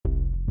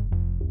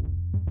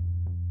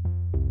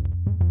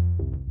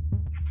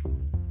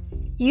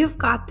You've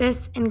got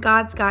this, and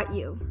God's got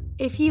you.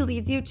 If He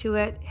leads you to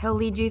it, He'll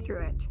lead you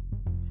through it.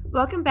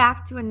 Welcome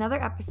back to another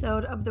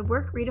episode of the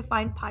Work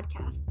Redefined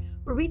podcast,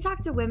 where we talk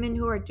to women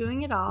who are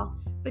doing it all,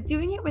 but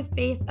doing it with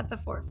faith at the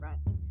forefront.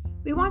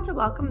 We want to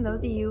welcome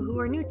those of you who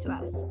are new to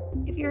us.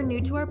 If you're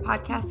new to our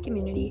podcast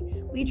community,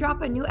 we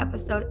drop a new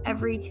episode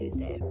every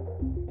Tuesday.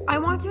 I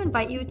want to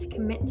invite you to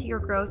commit to your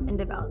growth and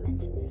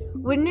development.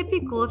 Wouldn't it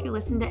be cool if you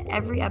listened to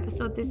every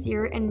episode this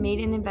year and made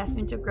an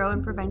investment to grow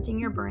in preventing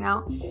your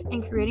burnout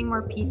and creating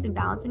more peace and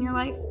balance in your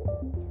life?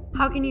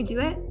 How can you do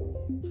it?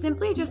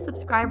 Simply just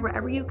subscribe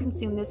wherever you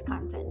consume this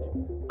content.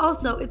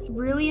 Also, it's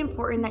really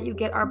important that you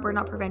get our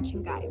burnout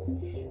prevention guide.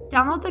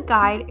 Download the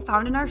guide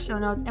found in our show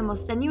notes and we'll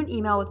send you an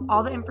email with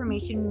all the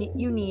information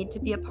you need to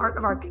be a part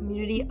of our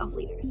community of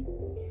leaders.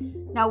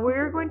 Now,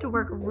 we're going to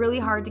work really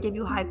hard to give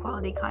you high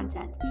quality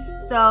content.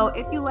 So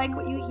if you like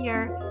what you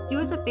hear, do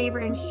us a favor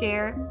and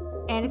share.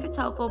 And if it's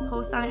helpful,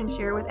 post on it and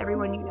share with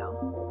everyone you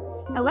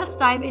know. Now let's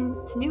dive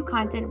into new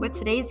content with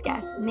today's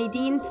guest,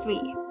 Nadine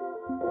Swee.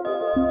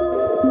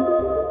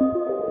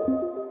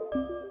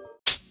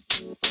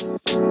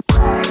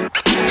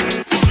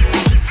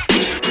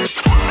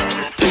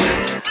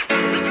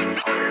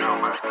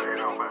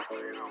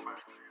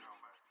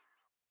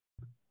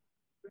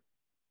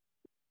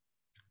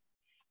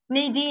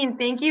 Nadine,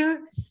 thank you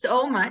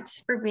so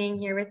much for being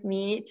here with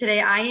me today.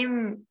 I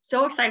am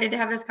so excited to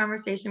have this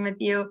conversation with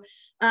you.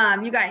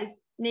 You guys,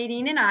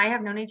 Nadine and I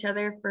have known each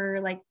other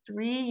for like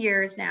 3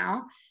 years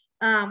now,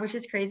 which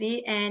is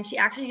crazy. And she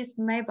actually used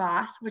to be my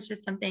boss, which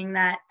is something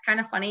that's kind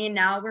of funny. And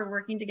now we're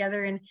working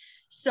together in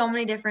so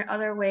many different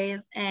other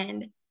ways.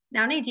 And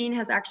now Nadine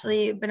has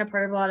actually been a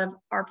part of a lot of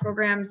our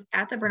programs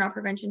at the Burnout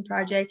Prevention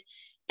Project.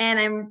 And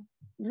I'm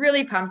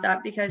really pumped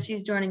up because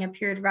she's joining a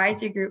peer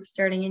advisory group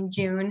starting in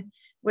June,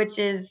 which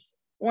is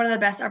one of the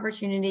best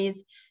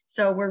opportunities.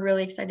 So we're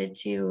really excited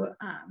to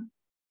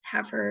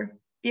have her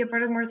be a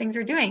part of more things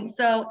we're doing.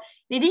 So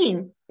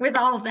Nadine, with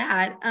all of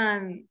that,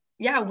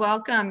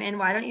 welcome. And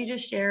why don't you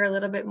just share a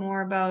little bit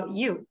more about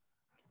you?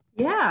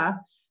 Yeah,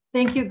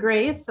 thank you,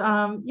 Grace.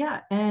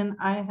 And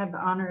I had the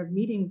honor of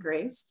meeting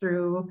Grace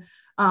through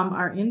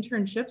our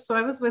internship. So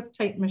I was with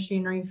Titan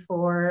Machinery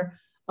for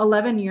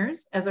 11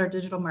 years as our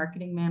digital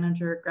marketing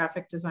manager,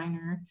 graphic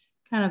designer,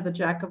 kind of the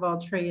jack of all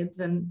trades.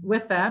 And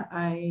with that,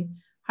 I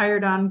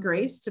hired on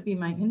Grace to be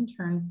my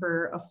intern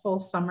for a full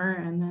summer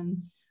and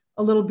then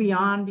a little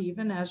beyond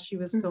even as she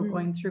was still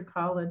going through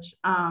college.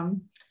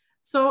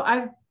 So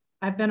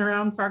I've been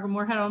around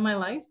Fargo-Moorhead all my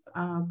life,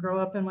 grew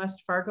up in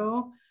West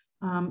Fargo,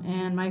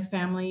 and my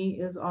family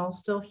is all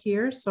still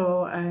here.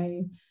 So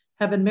I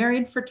have been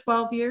married for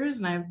 12 years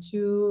and I have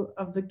 2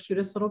 of the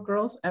cutest little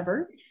girls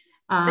ever.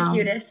 The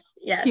cutest,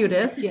 yes.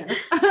 Cutest,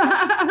 yes.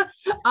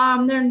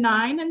 They're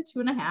 9 and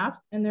 2.5,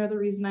 and they're the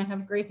reason I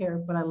have gray hair,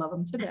 but I love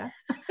them to death.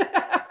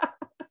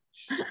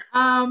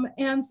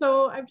 And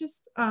so I've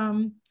just,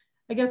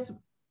 I guess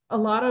a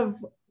lot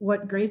of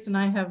what Grace and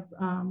I have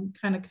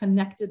kind of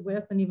connected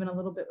with, and even a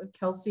little bit with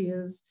Kelsey,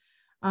 is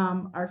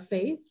our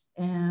faith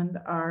and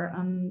our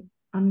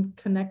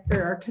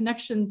our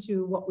connection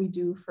to what we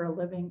do for a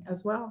living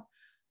as well.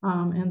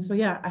 And so,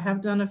 I have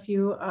done a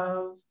few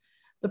of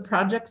the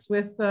projects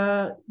with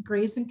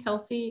Grace and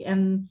Kelsey,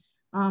 and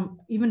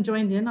even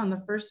joined in on the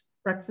first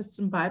Breakfasts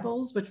and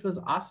Bibles, which was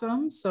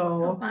awesome.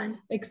 So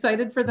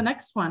excited for the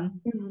next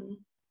one.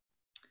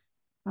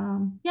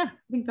 I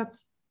think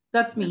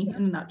that's me in a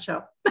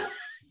nutshell.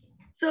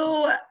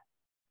 So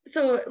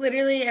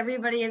literally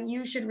everybody,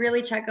 you should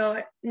really check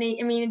out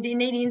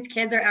Nadine's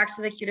kids are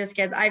actually the cutest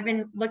kids. I've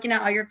been looking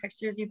at all your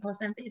pictures you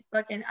post on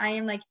Facebook, and I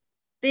am like,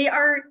 they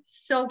are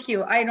so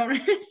cute. I don't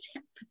understand,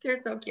 but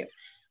they're so cute.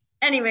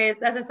 Anyways,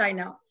 that's a side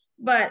note.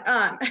 But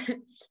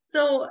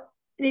so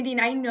Nadine,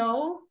 I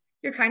know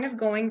you're kind of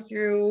going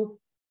through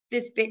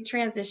this big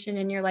transition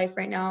in your life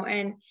right now.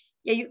 And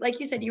like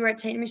you said, you were at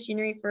Titan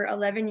Machinery for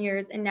 11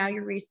 years, and now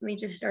you recently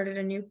just started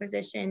a new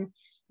position.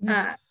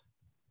 Yes.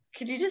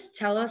 Could you just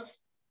tell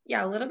us,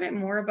 a little bit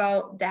more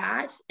about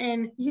that?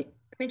 And I'm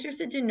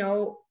interested to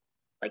know,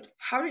 like,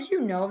 how did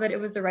you know that it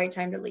was the right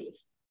time to leave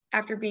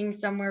after being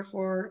somewhere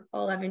for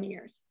 11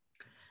 years?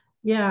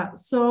 Yeah.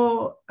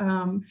 So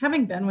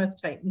having been with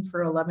Titan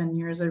for 11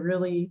 years,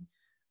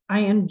 I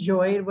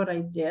enjoyed what I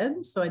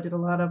did. So I did a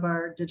lot of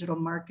our digital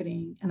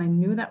marketing, and I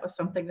knew that was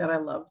something that I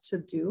loved to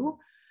do.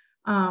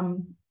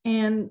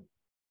 And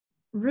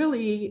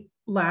really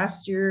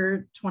last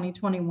year,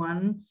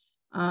 2021,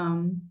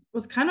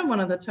 was kind of one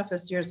of the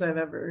toughest years I've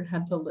ever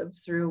had to live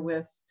through,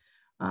 with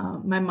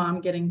my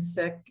mom getting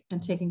sick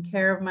and taking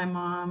care of my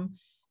mom.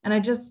 And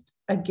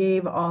I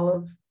gave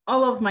all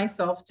of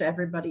myself to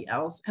everybody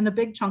else. And a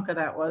big chunk of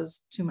that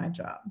was to my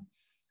job.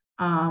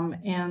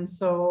 And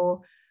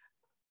so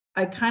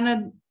I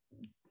kind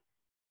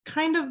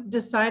of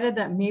decided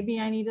that maybe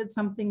I needed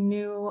something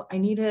new. I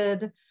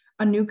needed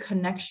a new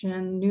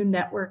connection, new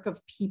network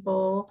of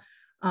people.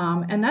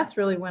 And that's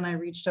really when I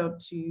reached out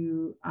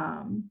to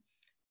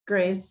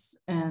Grace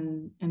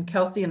and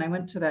Kelsey, and I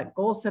went to that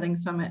goal setting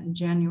summit in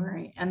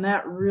January. And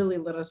that really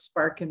lit a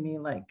spark in me,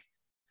 like,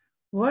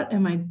 what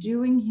am I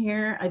doing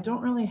here? I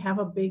don't really have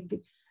a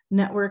big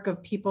network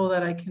of people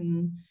that I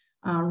can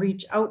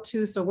reach out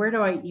to. So where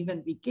do I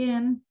even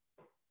begin?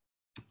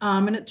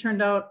 And it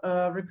turned out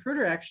a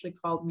recruiter actually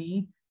called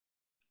me,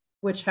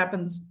 which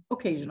happens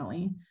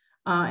occasionally.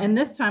 And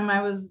this time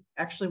I was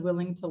actually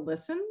willing to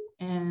listen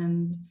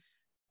and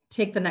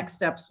take the next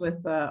steps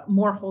with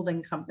Moore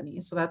Holding Company.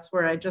 So that's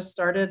where I just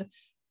started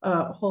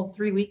a whole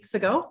 3 weeks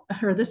ago,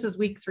 or this is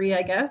week 3,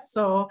 I guess.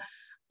 So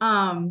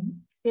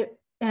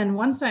and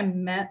once I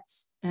met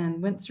and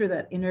went through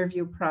that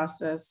interview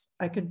process,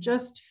 I could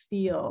just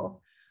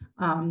feel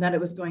that it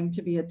was going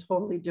to be a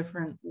totally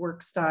different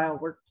work style,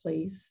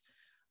 workplace.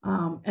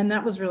 And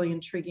that was really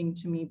intriguing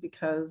to me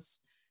because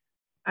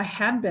I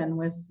had been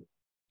with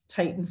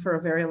Titan for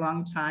a very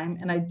long time,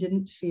 and I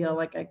didn't feel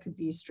like I could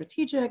be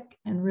strategic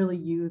and really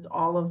use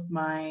all of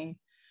my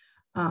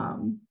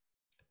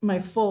my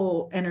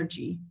full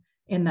energy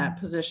in that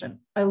position.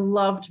 I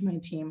loved my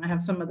team. I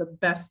have some of the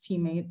best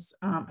teammates.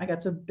 I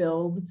got to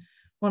build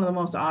one of the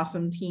most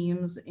awesome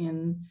teams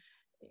in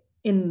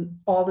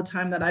all the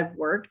time that I've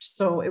worked.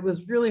 So it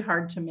was really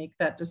hard to make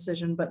that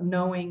decision, but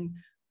knowing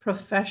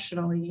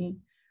professionally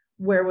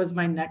where was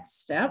my next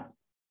step,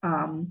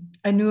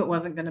 I knew it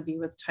wasn't going to be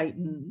with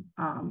Titan.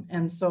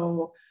 And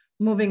so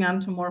moving on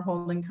to Moore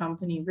Holding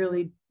Company,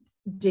 really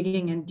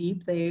digging in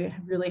deep, they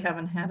really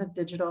haven't had a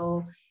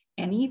digital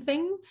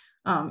anything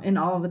in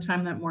all of the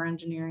time that Moore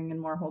Engineering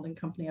and Moore Holding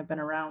Company have been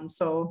around.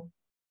 So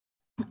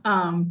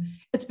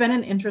it's been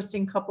an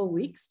interesting couple of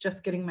weeks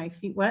just getting my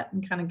feet wet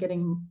and kind of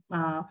getting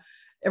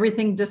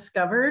everything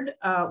discovered,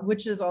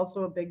 which is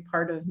also a big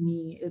part of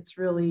me. It's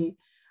really,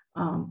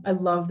 I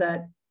love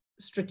that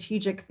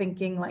strategic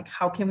thinking, like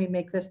how can we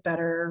make this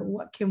better?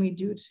 What can we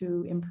do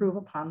to improve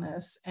upon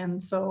this?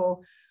 And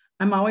so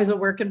I'm always a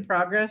work in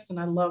progress, and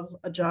I love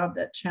a job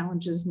that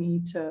challenges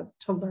me to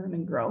learn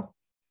and grow.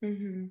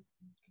 Mm-hmm.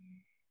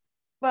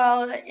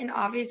 Well, and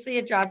obviously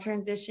a job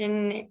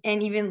transition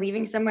and even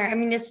leaving somewhere, I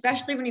mean,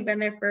 especially when you've been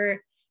there for,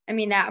 I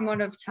mean, that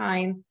amount of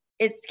time,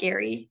 it's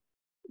scary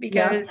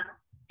because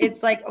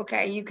it's like,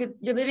 okay,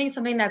 you're leaving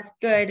something that's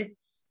good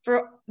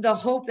for the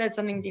hope that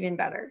something's even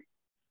better.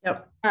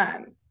 Yep.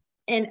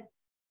 And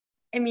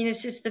I mean,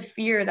 it's just the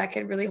fear that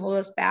could really hold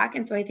us back.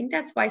 And so I think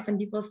that's why some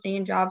people stay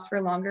in jobs for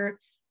longer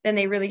than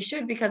they really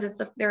should, because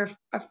they're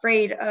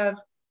afraid of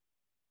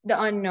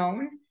the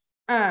unknown.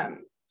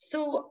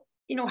 So,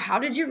 how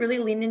did you really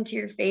lean into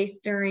your faith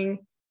during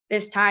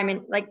this time?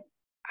 And like,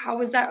 how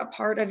was that a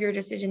part of your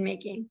decision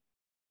making?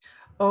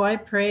 Oh, I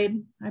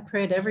prayed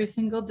every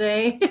single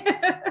day.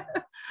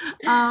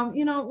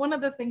 One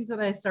of the things that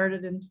I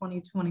started in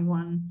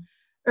 2021,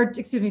 or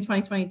excuse me,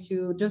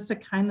 2022, just to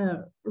kind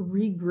of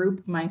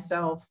regroup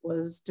myself,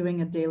 was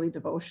doing a daily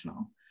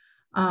devotional.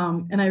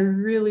 And I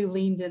really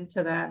leaned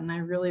into that, and I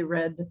really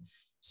read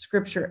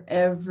scripture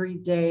every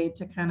day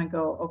to kind of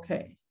go,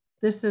 okay,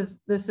 this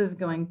is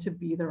going to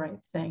be the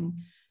right thing.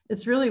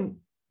 It's really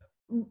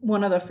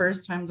one of the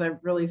first times I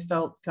really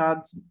felt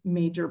God's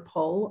major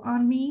pull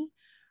on me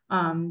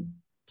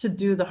to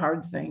do the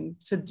hard thing,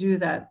 to do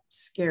that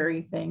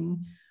scary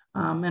thing.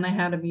 And I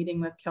had a meeting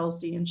with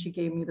Kelsey, and she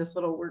gave me this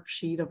little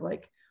worksheet of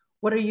like,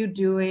 what are you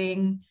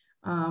doing?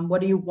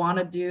 What do you want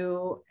to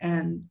do?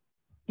 And,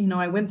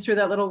 I went through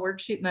that little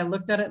worksheet and I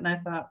looked at it and I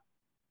thought,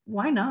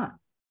 why not?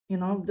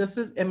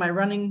 Am I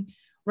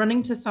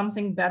running to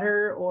something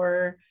better,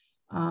 or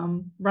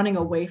running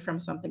away from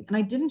something? And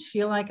I didn't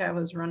feel like I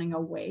was running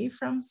away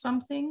from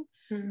something.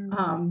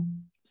 Mm-hmm.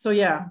 So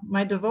yeah,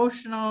 my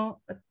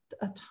devotional,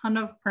 a ton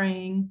of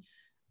praying,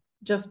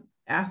 just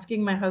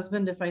asking my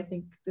husband if I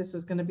think this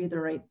is going to be the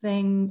right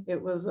thing.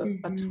 It was a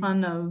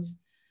ton of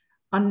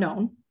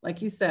unknown,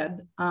 like you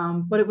said.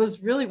 But it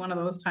was really one of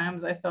those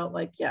times I felt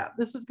like, yeah,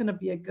 this is going to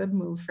be a good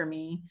move for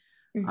me.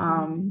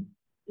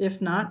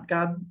 If not,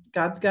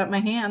 God's got my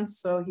hands,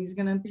 so he's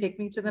going to take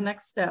me to the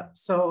next step.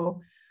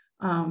 So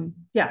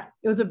yeah,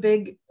 it was a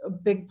big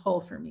pull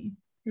for me.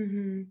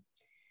 Mm-hmm.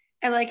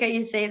 I like how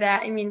you say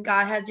that. I mean,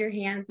 God has your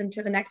hands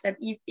into the next step.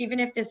 Even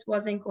if this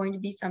wasn't going to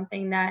be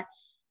something that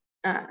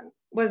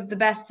was the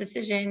best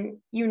decision,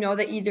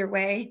 that either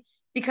way,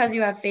 because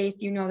you have faith,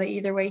 that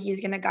either way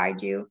he's going to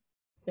guide you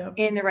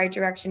in the right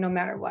direction no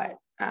matter what.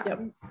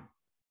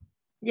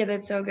 Yeah,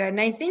 that's so good.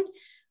 And I think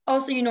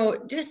also,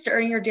 just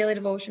starting your daily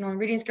devotional and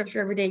reading scripture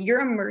every day,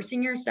 you're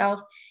immersing yourself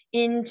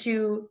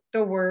into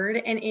the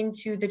word and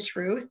into the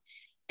truth.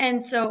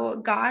 And so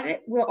God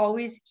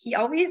he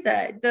always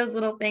does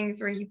little things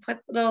where he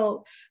puts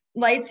little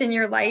lights in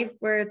your life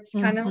where it's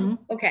kind of,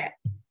 okay,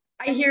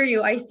 I hear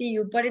you, I see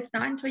you, but it's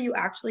not until you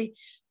actually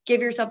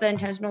give yourself that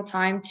intentional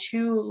time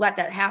to let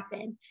that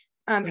happen.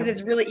 Because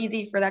it's really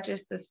easy for that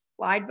just to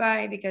slide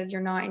by because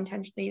you're not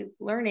intentionally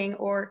learning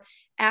or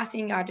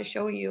asking God to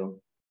show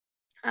you.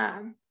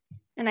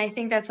 And I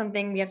think that's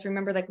something we have to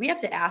remember, like we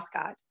have to ask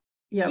God.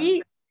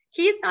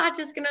 He's not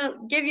just going to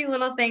give you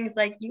little things.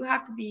 Like you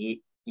have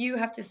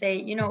to say,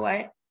 you know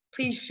what,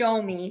 please show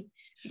me,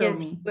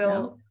 because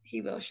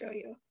he will show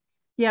you.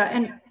 Yeah.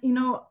 And,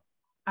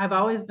 I've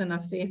always been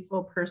a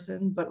faithful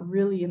person, but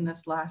really in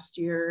this last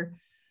year,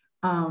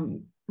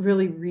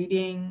 really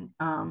reading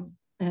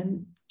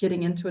and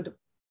getting into a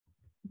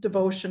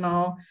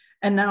devotional.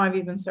 And now I've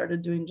even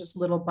started doing just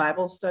little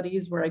Bible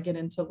studies where I get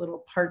into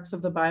little parts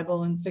of the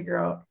Bible and figure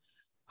out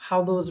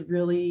how those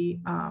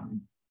really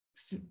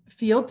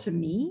feel to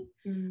me.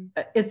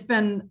 It's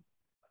been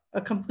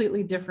a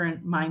completely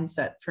different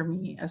mindset for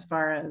me as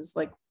far as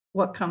like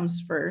what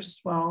comes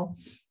first. Well,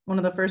 one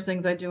of the first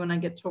things I do when I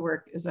get to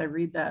work is I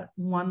read that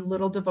one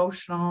little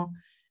devotional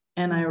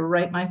and I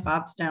write my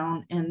thoughts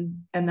down,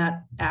 and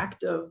that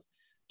act of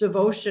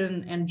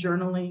devotion and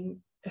journaling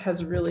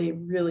has really,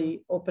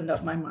 really opened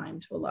up my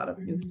mind to a lot of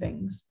new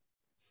things.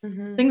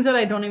 Things that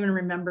I don't even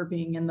remember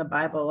being in the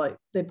Bible, like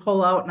they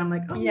pull out and I'm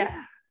like, oh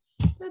yeah,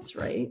 that's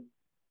right.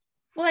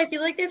 Well, I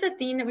feel like there's a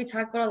theme that we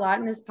talk about a lot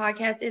in this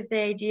podcast is the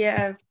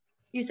idea of,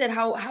 you said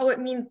how it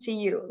means to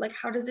you. Like,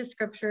 how does this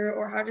scripture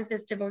or how does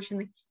this devotion,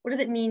 like, what does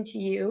it mean to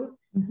you?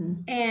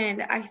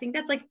 And I think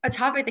that's like a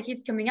topic that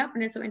keeps coming up,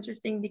 and it's so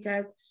interesting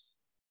because,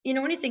 you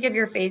know, when you think of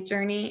your faith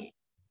journey,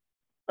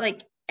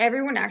 like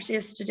everyone actually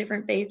has such a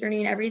different faith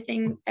journey,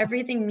 and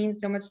everything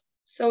means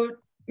so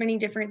many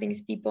different things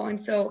to people.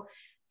 And so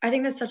I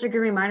think that's such a good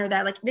reminder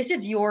that like, this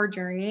is your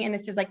journey, and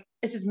this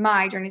is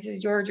my journey. This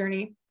is your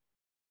journey.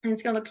 And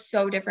it's going to look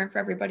so different for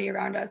everybody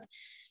around us,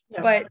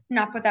 but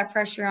not put that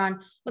pressure on,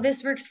 well,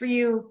 this works for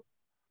you,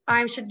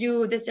 I should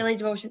do this daily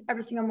devotion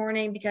every single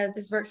morning because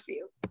this works for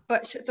you,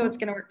 but so it's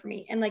going to work for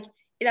me. And like,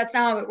 that's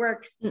not how it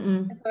works.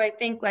 And so I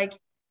think like,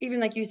 even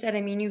like you said,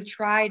 I mean, you've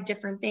tried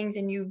different things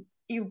and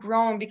you've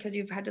grown because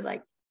you've had to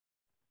like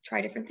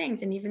try different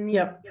things, and even these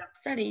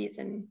studies,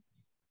 and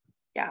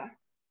it's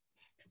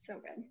so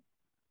good.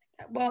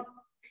 Well,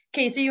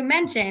 okay. So you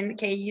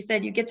mentioned, you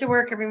said you get to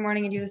work every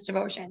morning and do this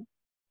devotion.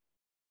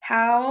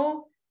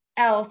 How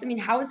else? I mean,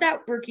 how is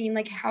that working?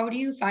 Like, how do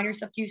you find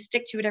yourself? Do you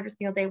stick to it every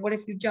single day? What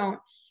if you don't?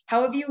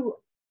 How have you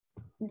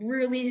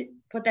really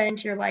put that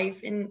into your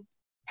life? And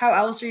how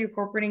else are you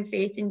incorporating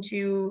faith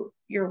into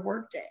your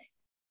work day?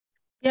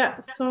 Yeah.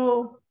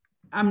 So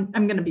I'm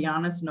going to be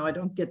honest. No, I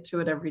don't get to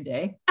it every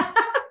day.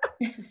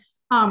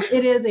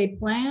 It is a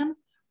plan,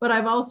 but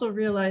I've also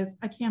realized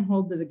I can't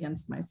hold it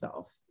against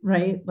myself,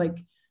 right?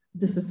 Like,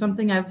 this is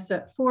something I've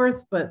set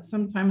forth, but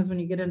sometimes when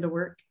you get into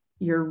work,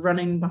 you're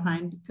running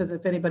behind, because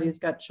if anybody's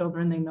got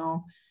children, they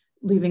know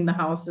leaving the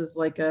house is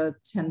like a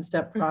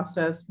 10-step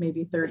process,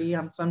 maybe 30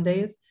 on some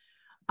days.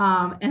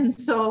 And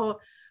so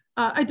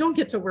I don't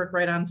get to work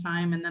right on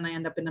time, and then I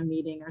end up in a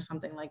meeting or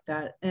something like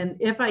that. And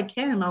if I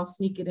can, I'll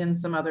sneak it in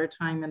some other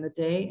time in the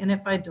day. And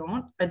if I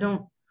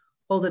don't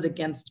hold it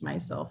against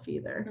myself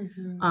either.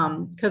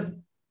 Because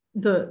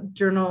the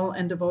journal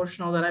and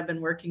devotional that I've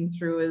been working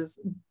through is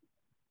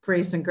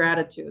grace and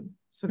gratitude.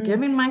 So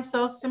giving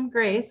myself some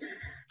grace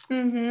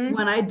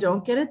when I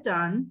don't get it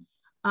done.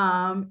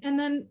 And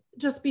then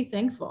just be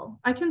thankful.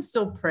 I can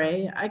still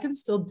pray. I can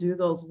still do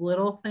those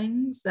little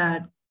things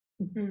that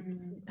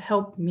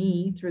help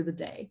me through the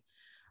day.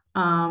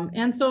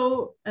 And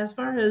so as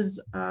far as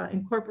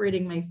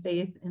incorporating my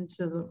faith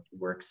into the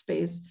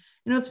workspace,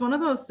 you know, it's one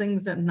of those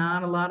things that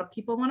not a lot of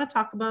people want to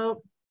talk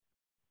about,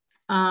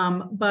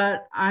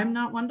 but I'm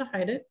not one to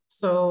hide it.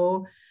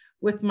 So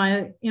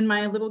in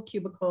my little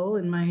cubicle,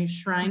 in my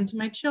shrine to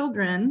my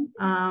children,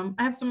 I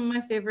have some of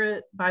my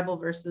favorite Bible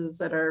verses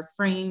that are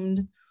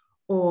framed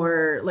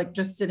or like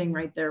just sitting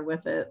right there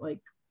with it, like,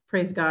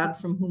 praise God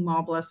from whom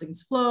all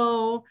blessings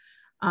flow.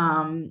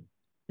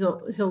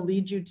 He'll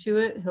lead you to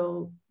it.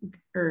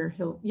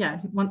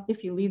 If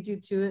he leads you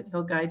to it,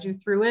 he'll guide you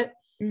through it.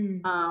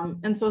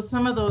 And so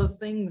some of those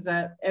things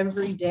that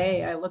every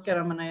day I look at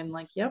them and I'm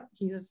like, yep,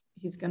 he's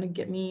going to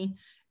get me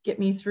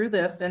through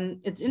this. And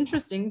it's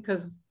interesting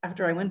because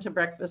after I went to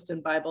breakfast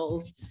and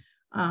Bibles,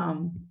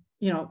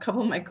 you know, a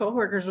couple of my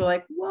coworkers were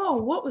like, whoa,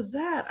 what was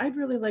that? I'd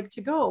really like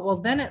to go. Well,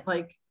 then it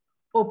like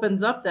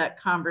opens up that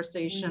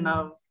conversation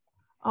of,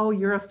 oh,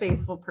 you're a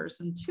faithful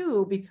person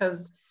too,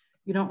 because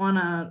you don't want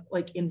to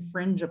like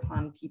infringe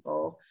upon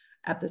people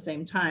at the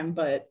same time.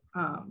 But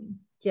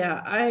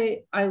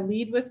I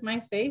lead with my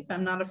faith.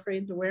 I'm not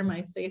afraid to wear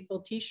my faithful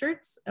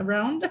t-shirts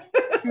around.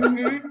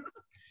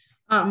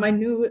 My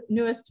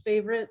newest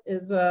favorite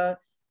is it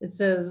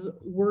says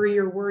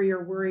warrior,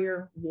 warrior,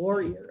 warrior,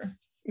 warrior.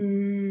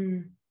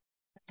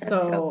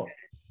 So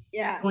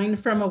going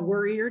from a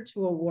worrier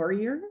to a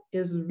warrior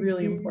is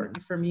really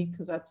important for me,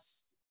 because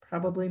that's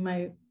probably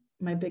my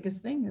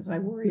biggest thing is I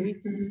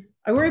worry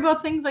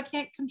about things I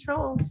can't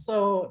control.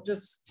 So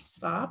just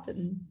stop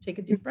and take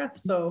a deep breath.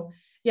 So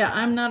yeah,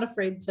 I'm not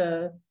afraid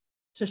to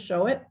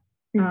show it.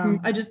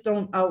 I just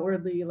don't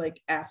outwardly like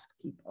ask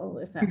people,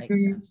 if that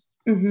makes sense.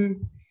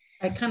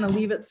 I kind of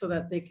leave it so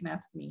that they can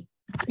ask me.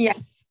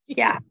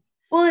 Yeah.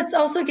 Well, it's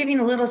also giving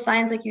the little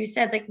signs, like you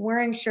said, like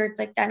wearing shirts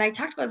like that. And I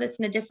talked about this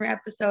in a different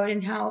episode,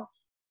 and how,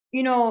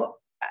 you know,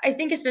 I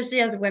think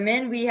especially as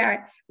women, we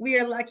are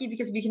lucky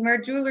because we can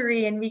wear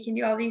jewelry and we can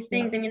do all these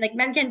things. I mean, like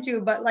men can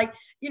too, but like,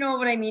 you know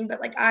what I mean?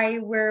 But like I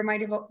wear my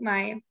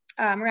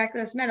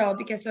miraculous medal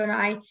because so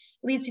I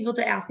leads people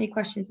to ask me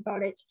questions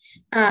about it.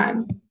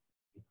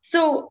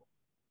 So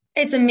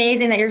it's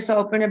amazing that you're so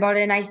open about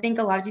it. And I think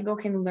a lot of people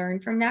can learn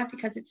from that,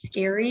 because it's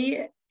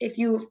scary if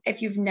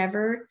you've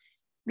never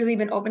really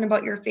been open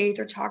about your faith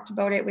or talked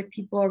about it with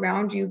people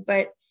around you.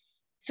 But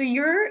so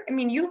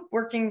you've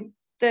worked in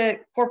the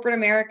corporate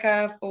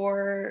America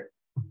for,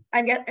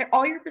 I guess,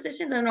 all your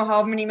positions. I don't know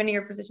how many of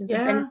your positions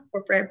have been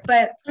corporate,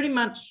 but pretty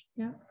much.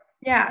 Yeah.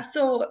 Yeah.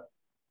 So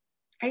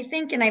I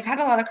think, and I've had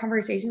a lot of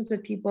conversations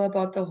with people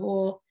about the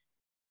whole,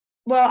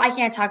 well, I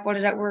can't talk about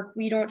it at work.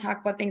 We don't talk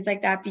about things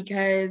like that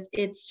because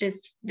it's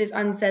just this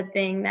unsaid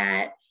thing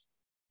that,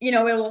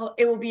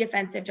 it will be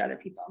offensive to other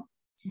people.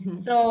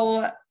 Mm-hmm.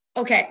 So,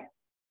 okay,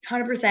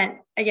 100%,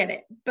 I get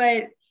it.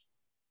 But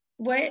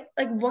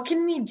what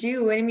can we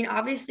do? And I mean,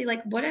 obviously,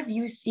 like, what have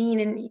you seen?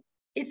 And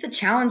it's a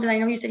challenge. And I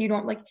know you said you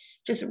don't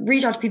just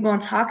reach out to people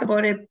and talk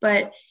about it,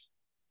 but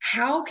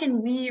how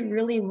can we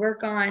really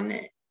work on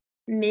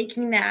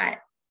making that,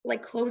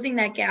 closing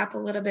that gap a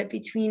little bit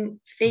between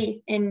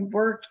faith and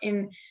work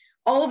and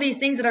all of these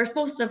things that are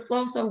supposed to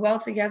flow so well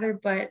together,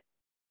 but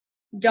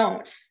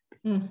don't?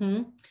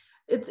 Mm-hmm.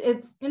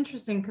 It's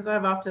interesting because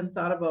I've often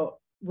thought about,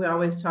 we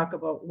always talk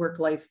about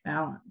work-life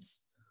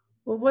balance.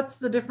 Well, what's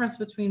the difference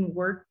between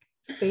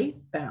work-faith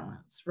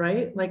balance,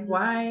 right? Like,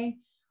 why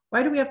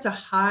do we have to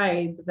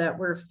hide that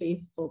we're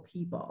faithful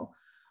people?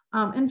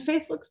 And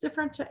faith looks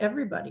different to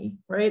everybody,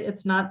 right?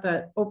 It's not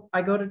that, oh,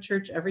 I go to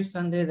church every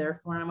Sunday,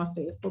 therefore I'm a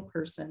faithful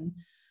person.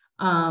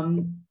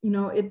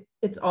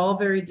 It's all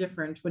very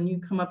different. When you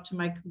come up to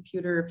my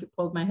computer, if you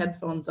pulled my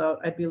headphones out,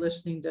 I'd be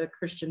listening to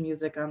Christian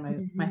music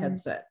on my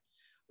headset,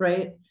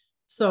 right?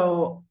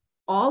 So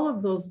all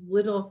of those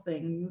little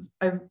things,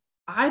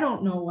 I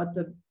don't know what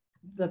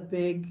the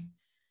big,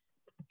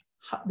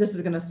 this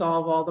is going to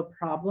solve all the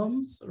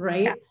problems,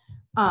 right?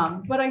 Yeah.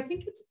 But I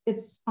think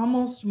it's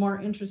almost more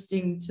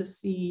interesting to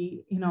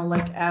see,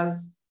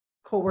 as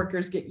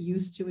coworkers get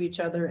used to each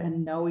other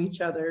and know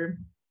each other,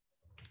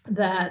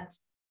 that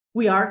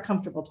we are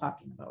comfortable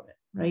talking about it,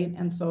 right?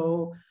 And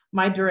so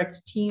my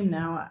direct team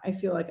now, I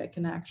feel like I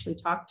can actually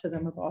talk to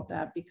them about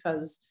that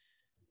because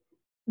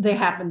they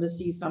happen to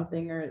see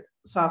something or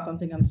saw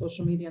something on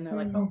social media and they're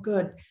like, oh,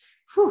 good.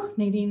 Whew,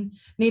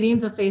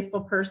 Nadine's a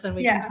faithful person.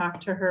 We can talk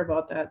to her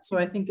about that. So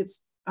I think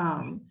it's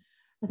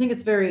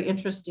very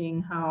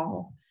interesting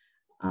how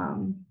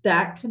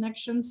that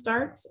connection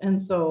starts.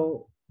 And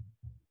so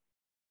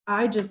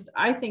I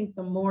think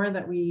the more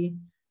that we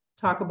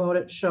talk about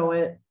it, show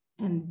it,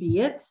 and be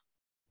it,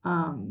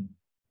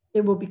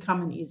 it will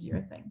become an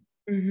easier thing.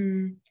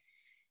 Mm-hmm.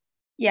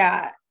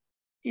 Yeah,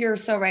 you're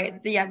so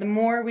right. The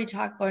more we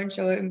talk about and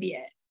show it and be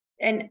it.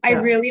 And I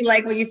really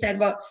like what you said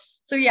about,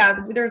 so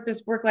there's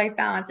this work-life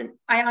balance. And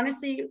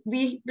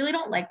we really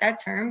don't like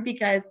that term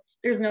because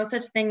there's no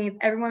such thing as,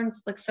 everyone's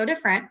so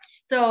different.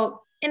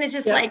 So, and it's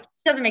just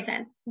doesn't make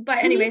sense. But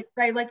anyways,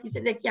 like you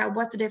said,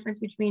 what's the difference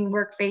between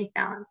work-faith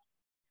balance?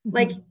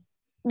 Mm-hmm.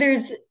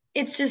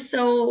 It's just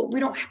so,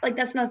 we don't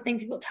that's not a thing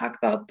people talk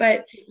about,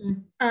 but,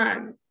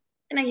 and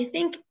I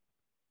think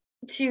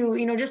too,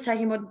 just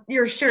talking about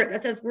your shirt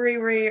that says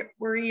worrier,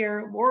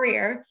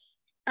 warrior.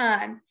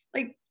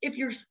 If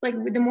you're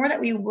the more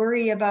that we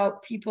worry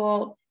about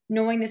people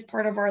knowing this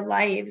part of our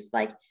lives,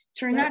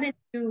 turn that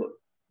into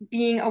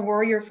being a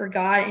warrior for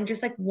God and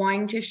just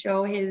wanting to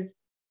show his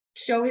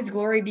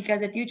glory,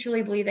 because if you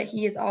truly believe that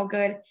he is all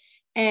good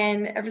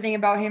and everything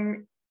about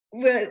him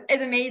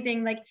is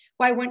amazing,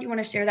 why wouldn't you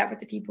want to share that with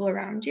the people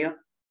around you?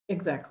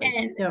 Exactly.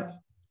 And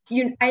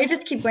I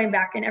just keep going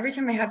back, and every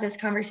time I have this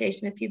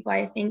conversation with people,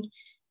 I think,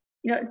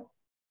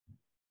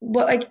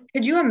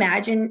 could you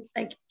imagine,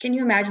 can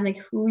you imagine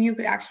who you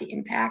could actually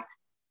impact?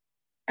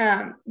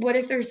 What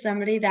if there's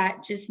somebody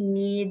that just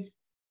needs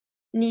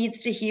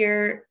to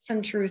hear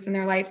some truth in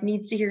their life,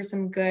 needs to hear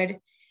some good,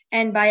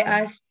 and by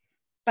us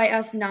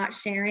not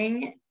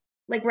sharing,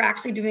 we're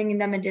actually doing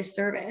them a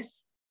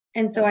disservice.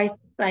 And so I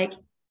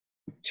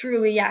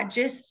truly,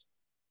 just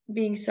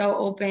being so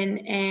open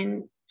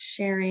and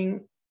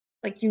sharing,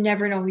 you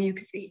never know who you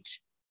could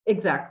reach.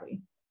 Exactly.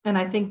 And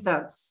I think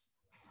that's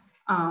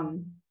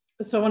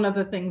so one of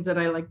the things that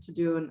I like to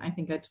do, and I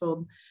think I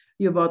told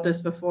you about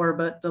this before,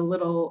 but the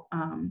little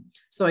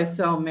so I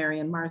sell Mary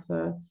and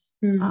Martha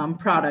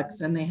products,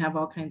 and they have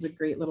all kinds of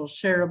great little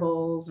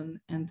shareables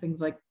and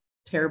things like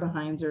tear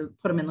behinds or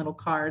put them in little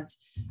cards.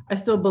 I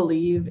still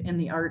believe in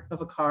the art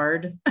of a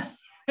card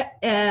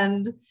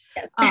and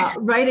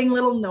writing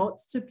little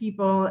notes to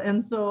people.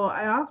 And so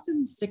I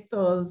often stick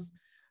those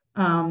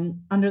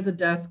under the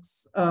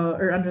desks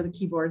or under the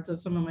keyboards of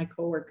some of my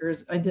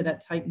coworkers. I did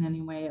at Titan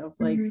anyway, of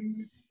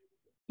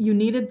you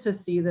needed to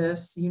see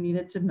this, you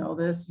needed to know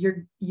this,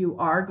 you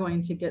are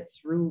going to get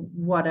through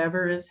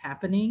whatever is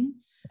happening.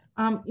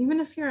 Even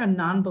if you're a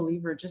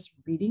non-believer, just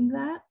reading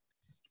that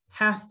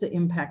has to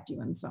impact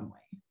you in some way.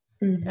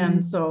 Mm-hmm.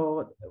 And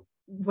so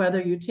whether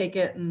you take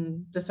it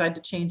and decide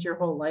to change your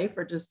whole life,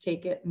 or just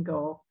take it and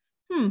go,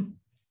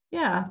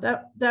 yeah,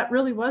 that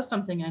really was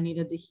something I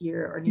needed to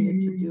hear or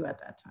needed to do at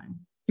that time.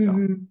 So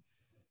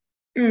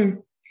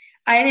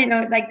I didn't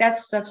know,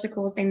 that's such a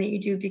cool thing that you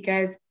do,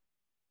 because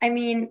I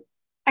mean,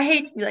 I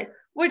hate to be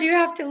what do you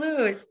have to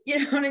lose? You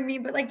know what I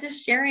mean? But like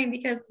just sharing,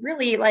 because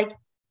really like,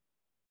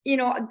 you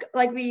know,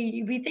 like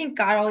we think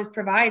God always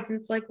provides. And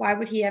it's like, why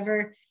would he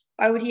ever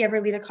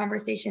lead a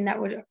conversation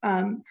that would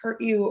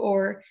hurt you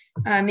or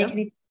make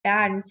anything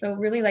bad? And so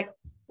really like,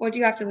 what do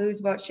you have to lose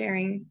about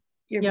sharing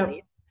your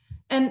belief?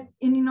 And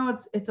you know,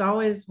 it's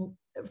always,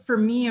 for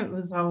me, it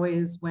was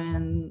always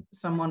when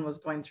someone was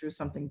going through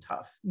something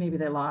tough, maybe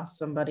they lost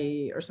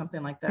somebody or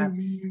something like that.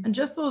 Mm-hmm. And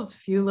just those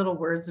few little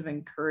words of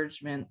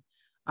encouragement.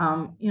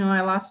 You know,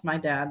 I lost my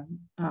dad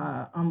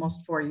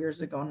almost 4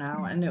 years ago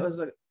now, and it was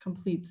a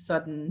complete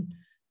sudden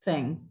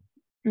thing,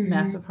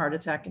 massive heart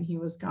attack, and he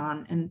was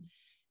gone. And,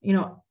 you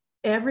know,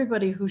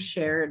 everybody who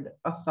shared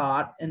a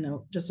thought and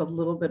just a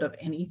little bit of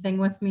anything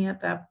with me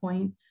at that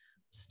point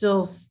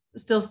still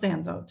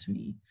stands out to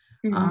me.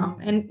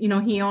 And, you know,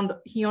 he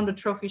owned a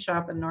trophy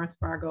shop in North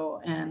Fargo,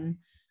 and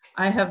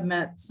I have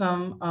met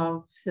some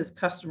of his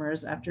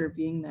customers after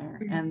being there,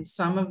 and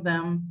some of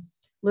them,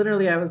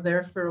 literally, I was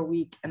there for a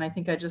week, and I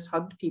think I just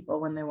hugged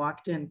people when they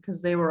walked in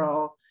because they were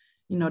all,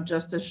 you know,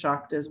 just as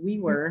shocked as we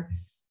were.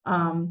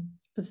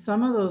 But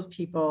some of those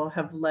people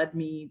have led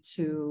me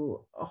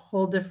to a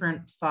whole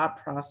different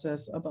thought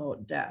process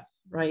about death,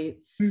 right?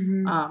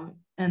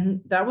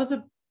 And that was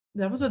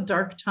a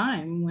dark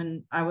time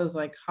when I was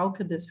like, how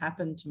could this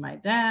happen to my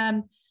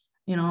dad?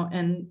 You know,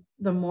 and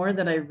the more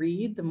that I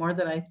read, the more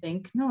that I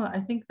think, no, I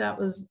think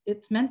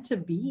it's meant to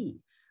be.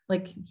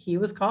 Like, he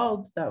was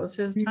called, that was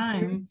his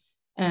time.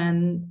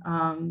 And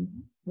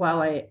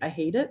while I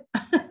hate it,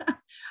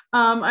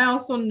 I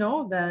also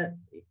know that,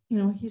 you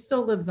know, he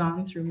still lives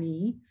on through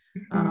me,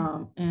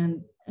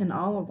 and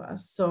all of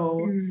us. So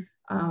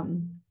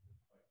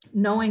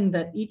knowing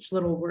that each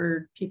little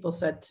word people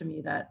said to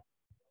me that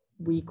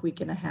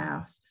week and a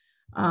half,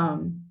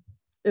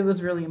 it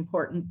was really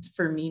important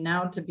for me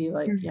now to be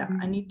like, yeah,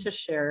 I need to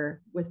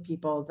share with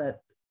people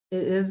that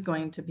it is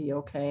going to be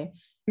okay.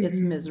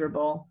 It's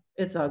miserable.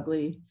 It's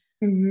ugly.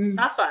 It's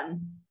not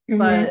fun,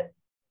 but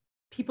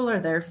people are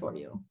there for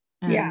you.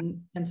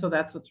 And so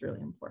that's what's really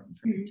important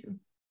for me too.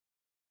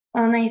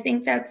 Well, and I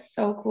think that's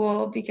so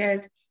cool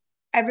because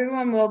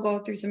everyone will go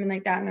through something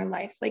like that in their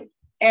life. Like,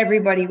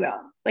 everybody will.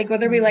 Like,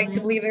 whether we like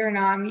to believe it or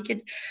not, we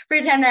could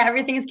pretend that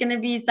everything is going to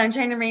be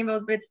sunshine and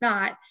rainbows, but it's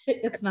not.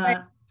 It's not.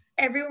 But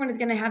everyone is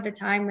going to have the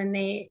time when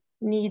they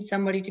need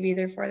somebody to be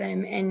there for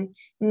them and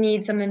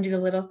need someone to do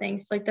the little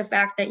things. Like the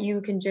fact that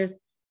you can just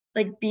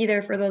like be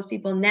there for those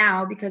people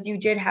now because you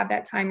did have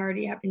that time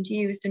already happen to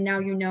you. So now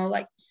you know,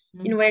 like,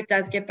 you know what, it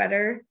does get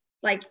better.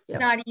 Like, it's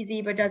not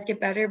easy, but it does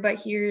get better. But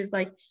here's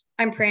like,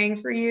 I'm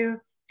praying for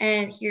you,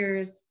 and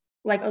here's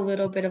like a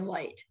little bit of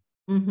light.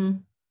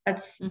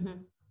 That's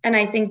and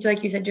I think,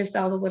 like you said, just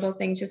all the little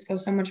things just go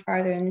so much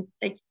farther. And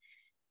like,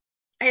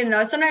 I don't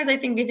know, sometimes I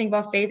think we think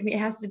about faith, it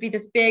has to be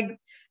this big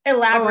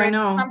elaborate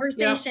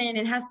conversation.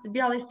 It has to be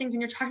all these things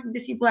when you're talking to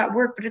these people at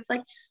work, but it's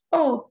like,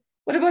 oh,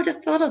 what about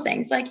just the little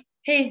things? Like,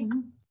 hey,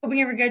 hope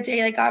you have a good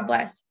day, like, God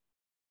bless.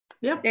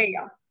 There you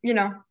go, you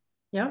know.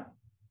 Yeah.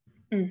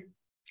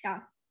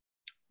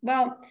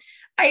 Well,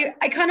 I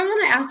kind of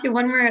want to ask you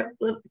one more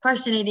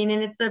question, Nadine,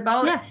 and it's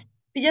about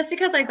just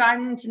because I've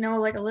gotten to know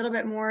like a little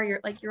bit more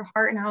your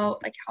heart and how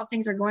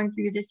things are going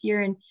for you this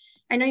year. And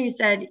I know you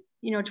said,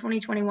 you know,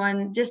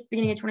 2021, just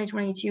beginning of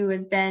 2022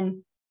 has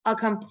been a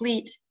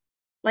complete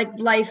like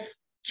life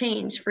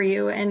change for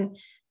you. And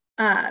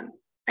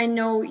I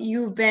know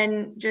you've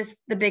been just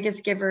the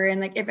biggest giver, and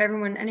like, if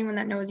anyone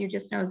that knows you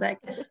just knows like,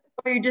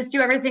 or you just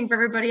do everything for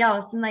everybody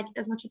else. And like,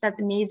 as much as that's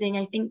amazing,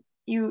 I think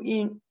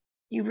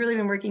you've really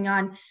been working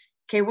on,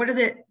 okay, what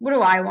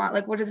do I want?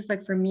 Like, what is this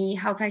like for me?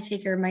 How can I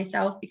take care of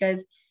myself?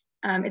 Because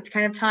it's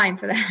kind of time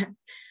for that.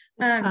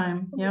 It's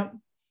time. Yep.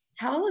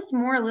 Tell us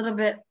more a little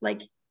bit,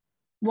 like,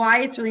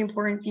 why it's really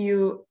important for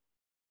you.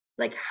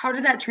 Like, how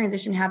did that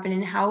transition happen?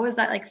 And how was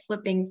that like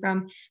flipping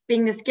from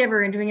being this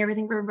giver and doing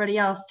everything for everybody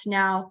else to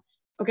now,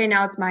 okay,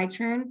 now it's my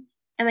turn?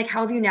 And like,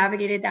 how have you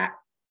navigated that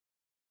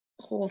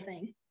whole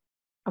thing?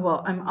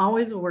 Well, I'm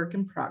always a work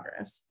in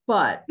progress,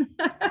 but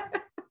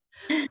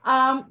you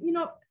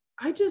know,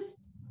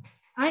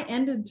 I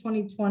ended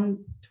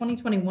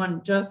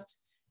 2021 just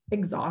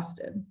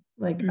exhausted.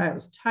 Like, I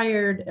was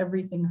tired,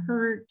 everything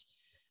hurt.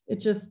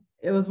 It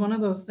was one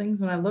of those things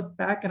when I look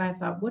back and I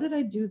thought, what did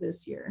I do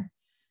this year?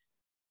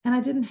 And I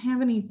didn't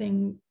have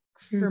anything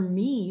for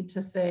me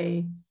to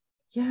say,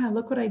 yeah,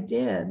 look what I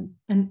did.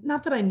 And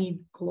not that I need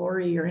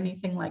glory or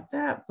anything like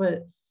that,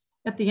 but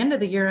at the end of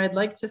the year, I'd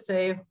like to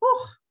say,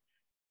 oh,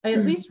 I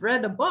at least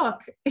read a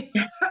book.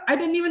 I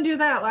didn't even do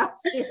that last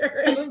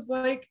year. It was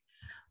like,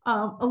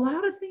 a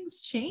lot of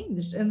things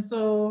changed. And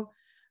so,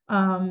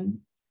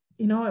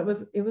 you know, it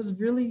was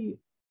really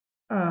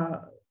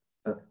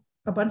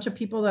a bunch of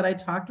people that I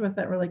talked with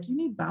that were like, you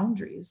need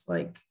boundaries,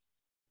 like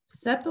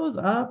set those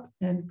up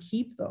and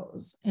keep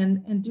those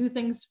and do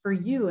things for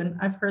you. And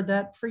I've heard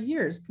that for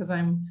years because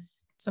I'm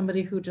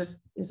somebody who just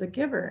is a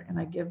giver, and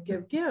I give.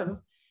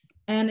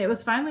 And it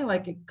was finally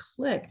like it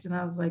clicked, and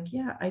I was like,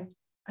 yeah,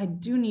 I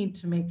do need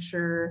to make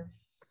sure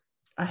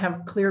I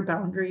have clear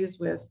boundaries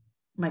with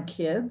my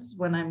kids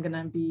when I'm going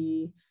to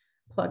be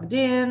plugged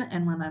in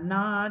and when I'm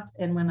not,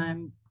 and when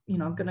I'm,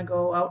 going to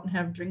go out and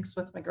have drinks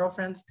with my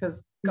girlfriends,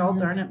 because God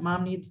darn it,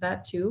 mom needs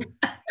that too.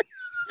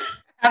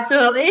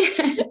 Absolutely.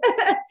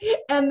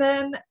 And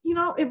then,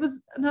 it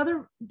was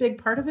another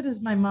big part of it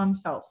is my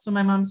mom's health. So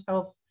my mom's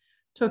health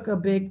took a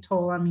big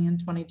toll on me in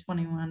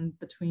 2021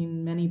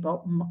 between many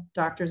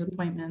doctor's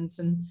appointments.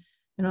 And,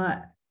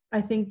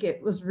 I think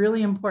it was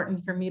really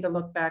important for me to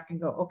look back and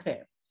go,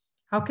 okay,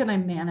 how can I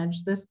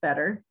manage this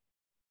better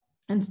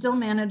and still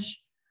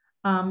manage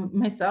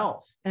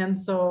myself? And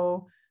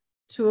so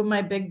two of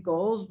my big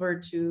goals were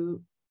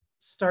to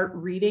start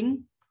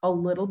reading a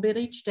little bit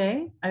each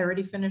day. I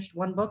already finished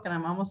one book and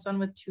I'm almost done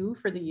with 2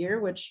 for the year,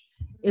 which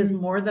is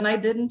more than I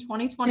did in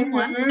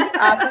 2021.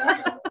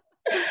 Awesome.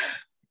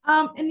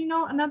 And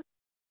another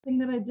thing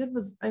that I did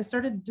was I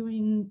started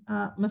doing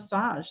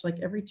massage like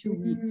every 2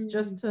 weeks,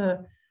 just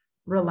to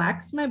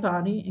relax my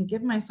body and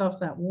give myself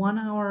that 1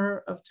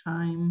 hour of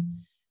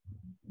time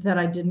that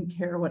I didn't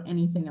care what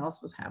anything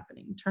else was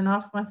happening. Turn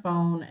off my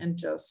phone and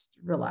just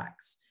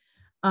relax.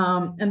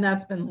 And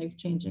that's been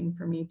life-changing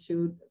for me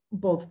too,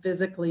 both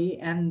physically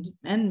and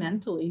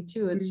mentally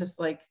too. It's just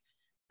like,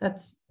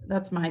 that's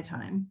my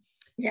time.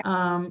 Yeah.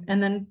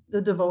 And then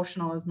the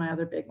devotional is my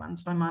other big one.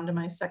 So I'm on to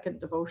my second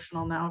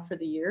devotional now for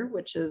the year,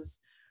 which is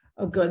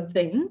a good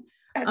thing.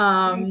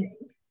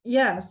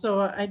 Yeah.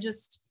 So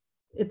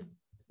it's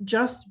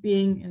just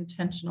being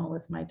intentional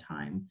with my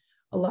time.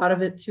 A lot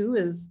of it too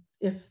is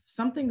if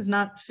something's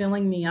not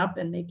filling me up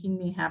and making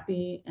me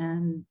happy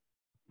and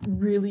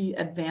really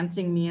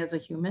advancing me as a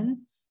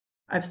human,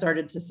 I've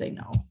started to say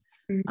no.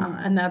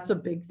 And that's a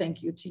big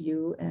thank you to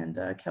you and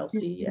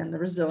Kelsey and the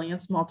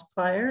Resilience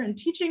Multiplier and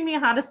teaching me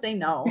how to say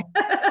no.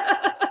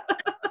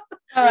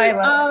 I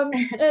love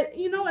it.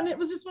 And it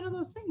was just one of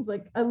those things.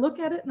 Like I look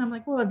at it and I'm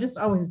like, well, I've just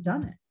always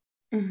done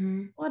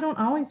it. Well, I don't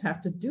always have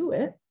to do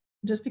it.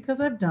 Just because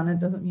I've done it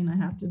doesn't mean I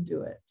have to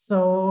do it.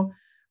 So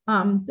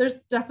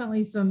there's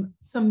definitely some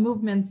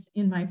movements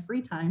in my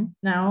free time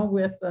now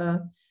with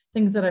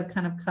things that I've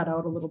kind of cut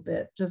out a little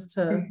bit just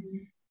to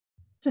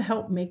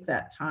help make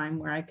that time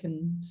where I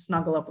can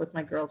snuggle up with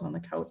my girls on the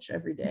couch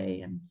every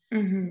day and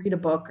read a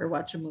book or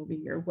watch a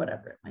movie or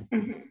whatever it might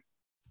be.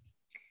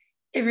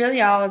 It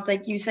really all is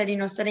like you said,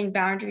 setting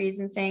boundaries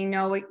and saying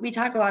no. We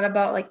talk a lot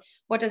about like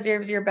what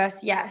deserves your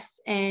best yes.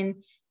 And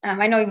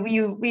I know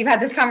we've had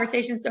this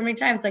conversation so many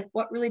times, like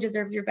what really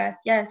deserves your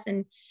best yes.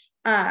 And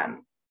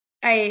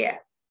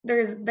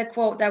there's the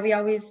quote that we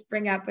always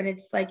bring up, and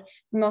it's like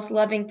the most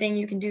loving thing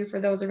you can do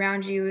for those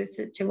around you is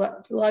to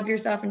love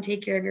yourself and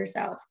take care of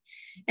yourself.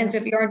 And so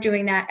if you aren't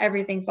doing that,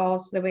 everything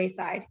falls to the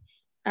wayside.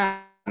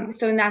 And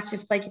that's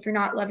just like, if you're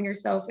not loving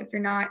yourself, if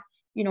you're not,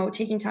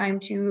 taking time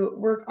to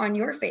work on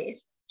your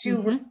faith, to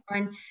work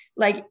on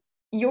like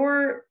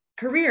your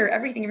career,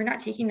 everything, if you're not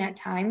taking that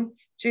time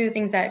to do the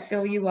things that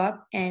fill you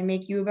up and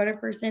make you a better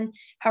person,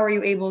 how are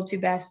you able to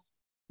best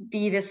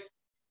be this,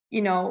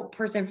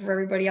 person for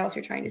everybody else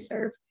you're trying to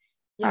serve?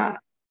 I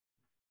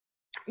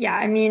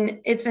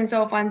mean, it's been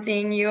so fun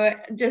seeing you,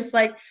 just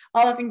like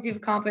all the things you've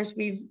accomplished.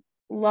 We've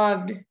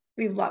loved it.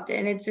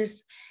 And it's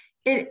just,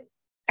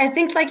 I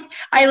think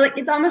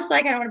it's almost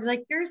like, I don't want to be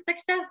like your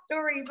success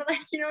story, but like,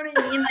 you know what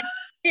I mean? Like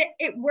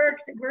it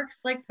works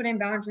like putting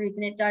boundaries,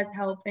 and it does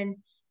help. And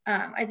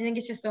I think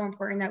it's just so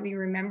important that we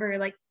remember,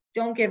 like,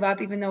 don't give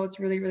up, even though it's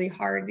really, really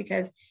hard,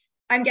 because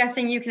I'm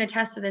guessing you can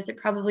attest to this. It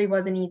probably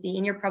wasn't easy,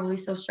 and you're probably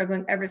still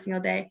struggling every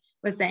single day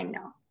with saying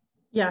no.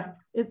 Yeah,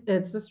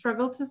 it's a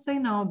struggle to say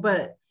no,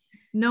 but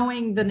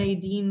knowing the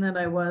Nadine that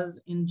I was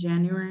in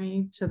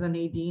January to the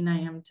Nadine I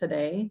am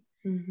today,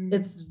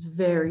 it's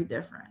very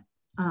different.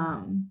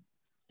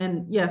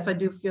 And yes, I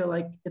do feel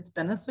like it's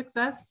been a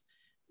success,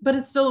 but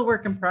it's still a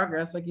work in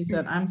progress. Like you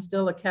said, I'm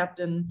still a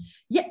captain.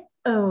 Yeah.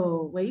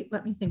 Oh, wait,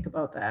 let me think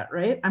about that.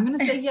 Right. I'm going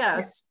to say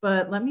yes,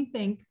 but let me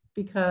think,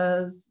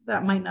 because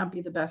that might not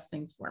be the best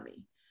thing for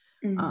me.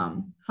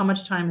 How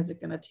much time is it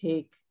going to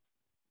take?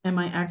 Am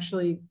I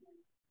actually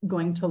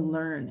going to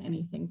learn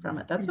anything from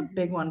it? That's a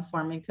big one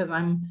for me, because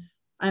I'm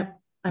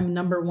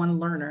number one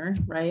learner,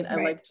 right? I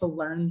like to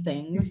learn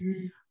things.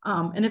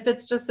 And if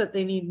it's just that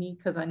they need me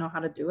because I know how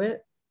to do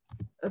it,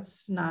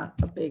 that's not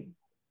a big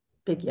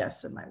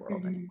yes in my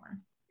world anymore.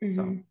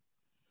 So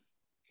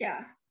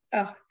yeah.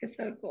 Oh, it's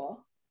so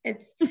cool.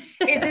 It's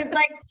just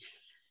like,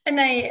 and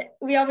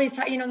we always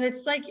talk,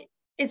 it's like,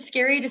 it's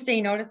scary to say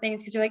no to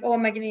things because you're like, oh,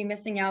 am I going to be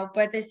missing out?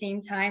 But at the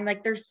same time,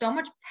 like, there's so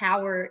much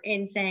power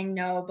in saying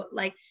no, but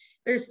like,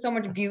 there's so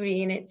much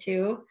beauty in it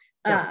too.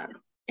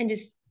 And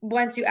just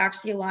once you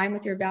actually align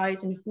with your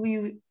values and who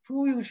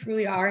you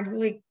truly are,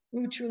 and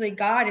who truly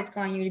God is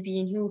calling you to be,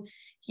 and who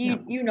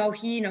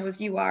he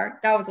knows you are.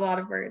 That was a lot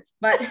of words,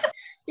 but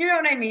you know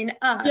what I mean?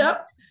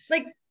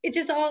 Like, it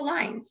just all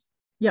aligns.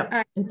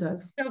 It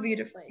does. So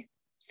beautifully.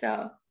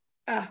 So,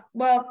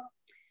 well,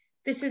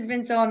 this has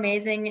been so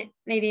amazing,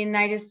 Nadine, and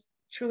I just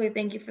truly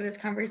thank you for this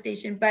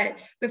conversation. But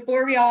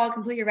before we all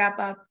completely wrap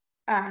up,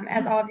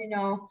 as all of you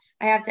know,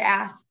 I have to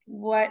ask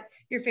what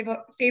your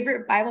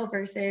favorite Bible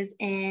verse is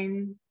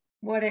and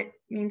what it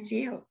means to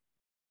you.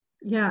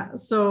 Yeah.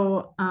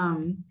 So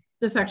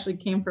this actually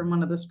came from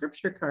one of the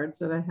scripture cards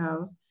that I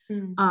have.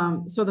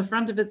 So the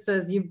front of it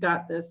says, "You've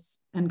got this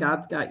and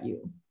God's got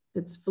you."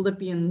 It's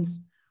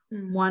Philippians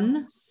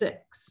 1:6.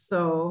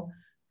 So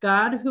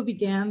God, who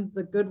began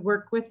the good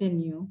work within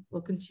you,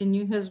 will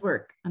continue his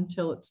work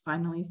until it's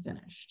finally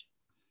finished.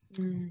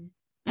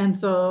 And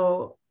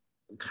so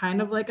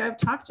kind of like I've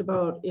talked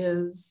about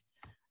is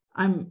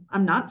I'm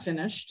not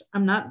finished.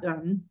 I'm not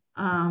done.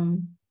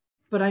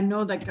 But I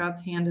know that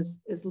God's hand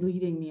is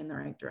leading me in the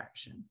right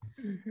direction.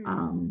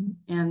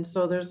 And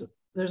so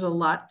there's a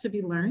lot to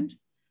be learned.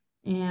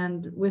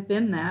 And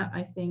within that,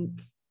 I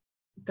think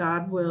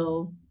God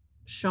will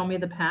show me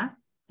the path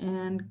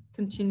and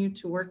continue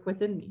to work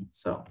within me.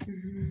 So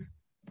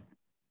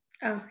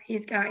oh,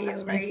 he's got you.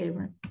 That's my right?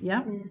 favorite.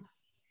 Yeah.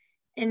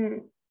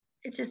 And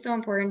it's just so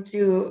important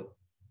to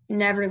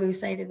never lose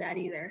sight of that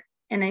either.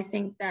 And I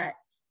think that,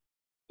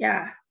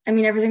 yeah, I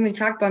mean, everything we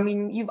talked about, I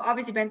mean, you've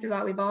obviously been through a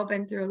lot. We've all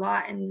been through a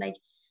lot. And like,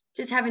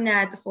 just having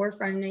that at the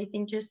forefront. And I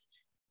think just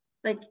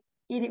like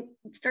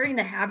starting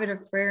the habit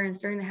of prayer and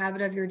starting the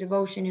habit of your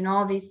devotion and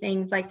all these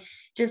things, like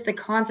just the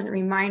constant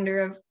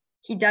reminder of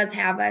he does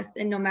have us.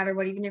 And no matter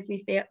what, even if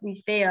we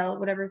fail,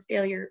 whatever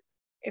failure,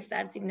 if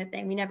that's even a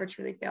thing, we never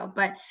truly fail.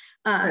 But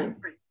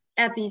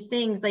at these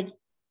things, like,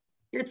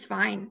 it's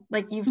fine.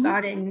 Like, you've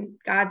got it and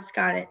God's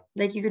got it.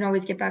 Like, you can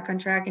always get back on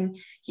track and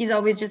he's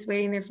always just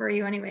waiting there for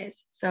you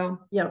anyways. So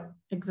yep,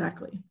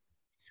 exactly.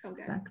 So good.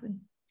 Exactly.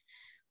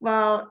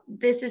 Well,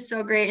 this is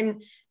so great.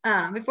 And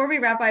before we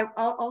wrap, I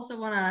also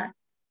want to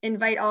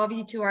invite all of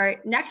you to our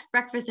next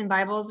Breakfast in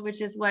Bibles,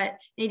 which is what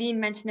Nadine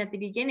mentioned at the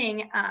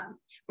beginning.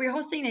 We're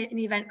hosting an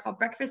event called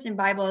Breakfast in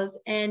Bibles,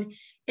 and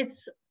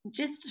it's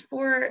just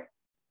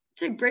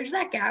to bridge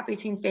that gap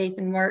between faith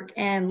and work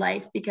and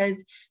life,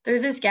 because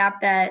there's this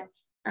gap that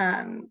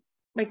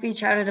like we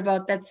chatted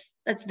about that's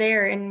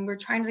there, and we're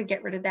trying to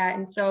get rid of that.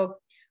 And so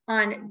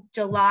on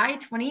July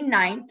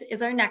 29th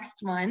is our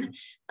next one.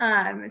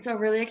 So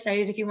really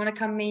excited. If you want to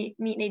come meet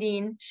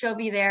Nadine, she'll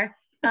be there.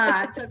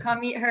 So come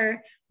meet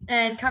her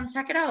and come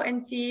check it out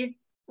and see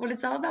what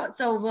it's all about.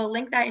 So we'll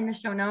link that in the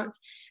show notes.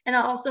 And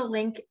I'll also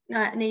link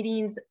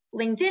Nadine's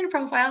LinkedIn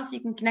profile so you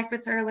can connect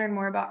with her, learn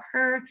more about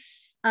her.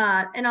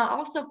 And I'll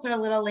also put a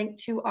little link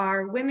to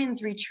our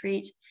women's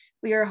retreat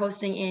we are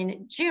hosting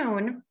in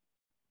June.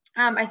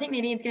 I think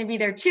Nadine's going to be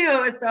there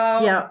too.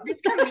 So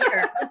just come meet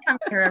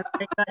her.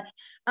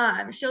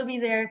 But she'll be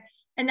there.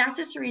 And that's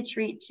just a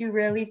retreat to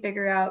really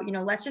figure out,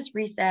 let's just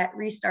reset,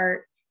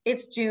 restart.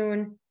 It's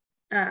June.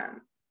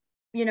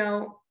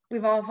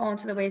 We've all fallen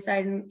to the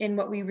wayside in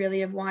what we really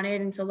have wanted.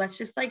 And so let's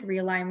just like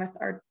realign with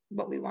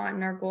what we want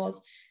and our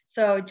goals.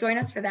 So join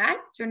us for that.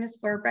 Join us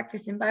for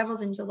Breakfast in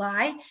Bibles in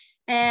July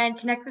and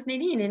connect with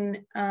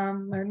Nadine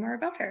and learn more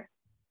about her.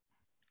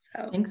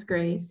 So thanks,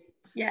 Grace.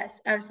 Yes,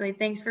 absolutely.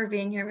 Thanks for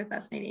being here with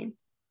us, Nadine.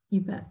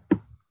 You bet.